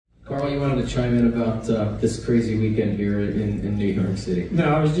Carl, you wanted to chime in about this crazy weekend here in New York City.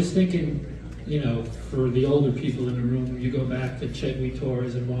 No, I was just thinking, you know, for the older people in the room, you go back to Chedwi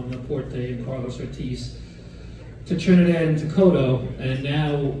Torres and Juan Puerto and Carlos Ortiz, to Trinidad and to Cotto, and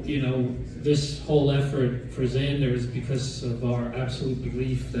now, you know, this whole effort for Xander is because of our absolute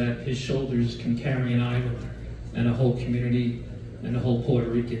belief that his shoulders can carry an island and a whole community and a whole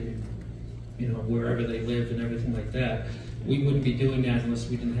Puerto Rican, you know, wherever they live and everything like that. We wouldn't be doing that unless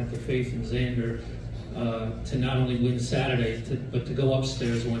we didn't have the faith in Xander to not only win Saturday, but to go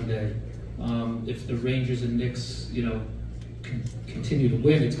upstairs one day. If the Rangers and Knicks, you know, continue to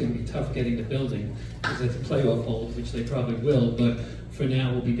win, it's going to be tough getting the building because that's a playoff hold, which they probably will. But for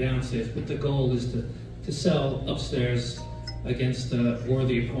now, we'll be downstairs. But the goal is to sell upstairs against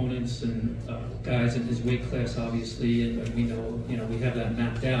worthy opponents and guys in his weight class, obviously. And we know, you know, we have that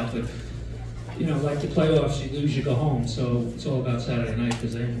mapped out. But you know, like the playoffs, you lose, you go home. So it's all about Saturday night for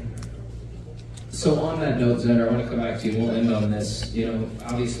Xander. So on that note, Xander, I want to come back to you. We'll end on this. You know,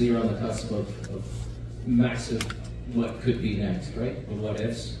 obviously you're on the cusp of massive what could be next, right? Or what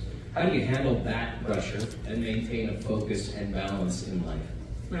ifs. How do you handle that pressure and maintain a focus and balance in life?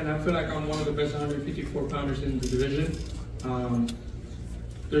 Man, I feel like I'm one of the best 154 pounders in the division.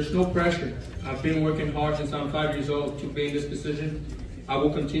 There's no pressure. I've been working hard since I'm 5 years old to be in this position. I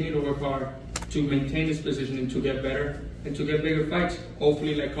will continue to work hard to maintain this position and to get better and to get bigger fights.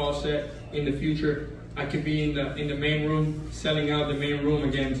 Hopefully, like Carl said, in the future, I could be in the main room, selling out the main room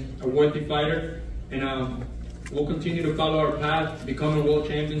against a worthy fighter. And we'll continue to follow our path, becoming world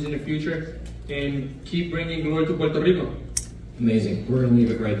champions in the future, and keep bringing glory to Puerto Rico. Amazing. We're going to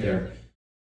leave it right there.